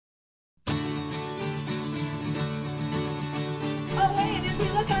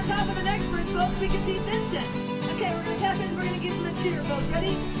folks, we can see Vincent. Okay, we're gonna pass it and we're gonna give him a cheer, folks.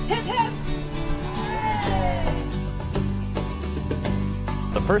 Ready? Hip hip! Hooray!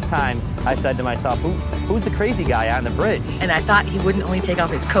 The first time, I said to myself, who's the crazy guy on the bridge? And I thought he wouldn't only take off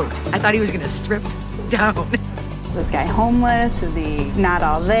his coat. I thought he was gonna strip down. Is this guy homeless? Is he not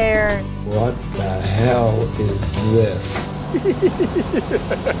all there? What the hell is this?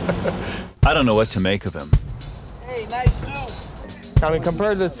 I don't know what to make of him. Hey, nice suit. I mean,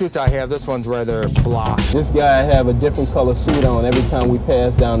 compared to the suits I have, this one's rather blah. This guy have a different color suit on every time we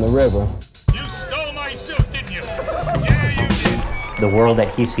pass down the river. You stole my suit, didn't you? Yeah, you did. The world that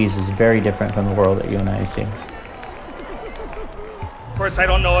he sees is very different from the world that you and I see. Of course, I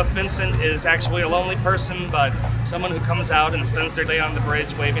don't know if Vincent is actually a lonely person, but someone who comes out and spends their day on the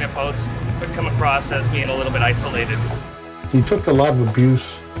bridge waving at boats could come across as being a little bit isolated. He took a lot of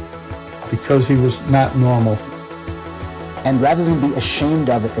abuse because he was not normal. And rather than be ashamed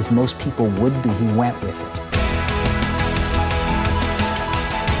of it, as most people would be, he went with it.